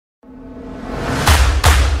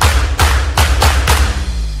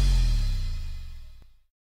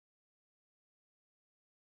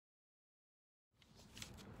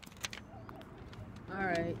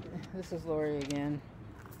this is Lori again,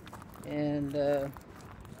 and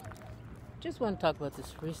just want to talk about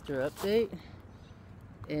this Freester update.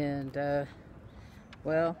 And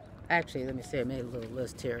well, actually, let me say I made a little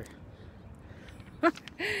list here.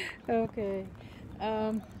 Okay.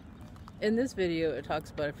 In this video, it talks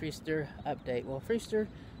about a Freester update. Well, Freester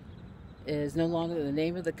is no longer the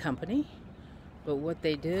name of the company, but what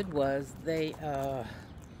they did was they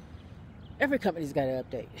every company's got an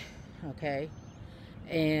update, okay?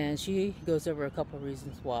 And she goes over a couple of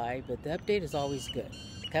reasons why, but the update is always good.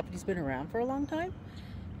 The company's been around for a long time,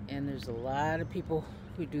 and there's a lot of people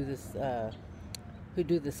who do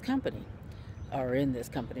this company, or in this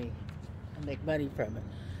company, and make money from it.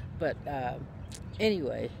 But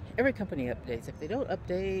anyway, every company updates. If they don't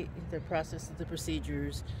update their processes, the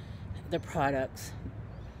procedures, their products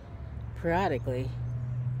periodically,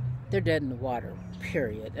 they're dead in the water,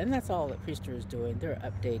 period. And that's all that Freester is doing. They're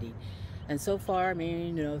updating. And so far, I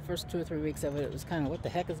mean, you know, the first 2 or 3 weeks of it was kind of what the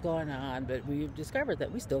heck is going on, but we've discovered that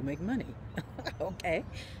we still make money. Okay?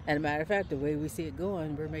 And a matter of fact, the way we see it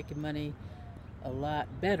going, we're making money a lot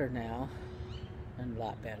better now, and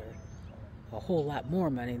a whole lot more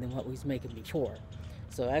money than what we was making before.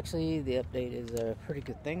 So actually, the update is a pretty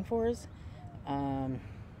good thing for us.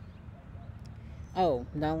 Oh,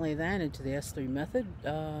 not only that, into the S3 method,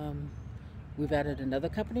 we've added another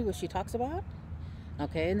company, which she talks about.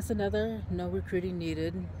 Okay, and it's another no recruiting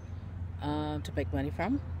needed to make money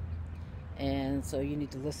from. And so you need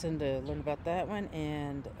to listen to learn about that one.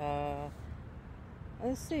 And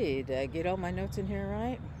let's see, did I get all my notes in here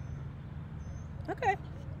right? Okay,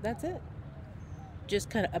 that's it. Just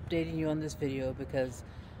kind of updating you on this video because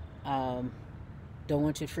don't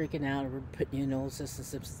want you freaking out or putting you in old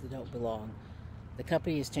systems that don't belong. The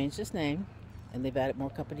company has changed its name, and they've added more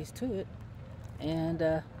companies to it. And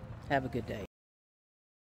have a good day.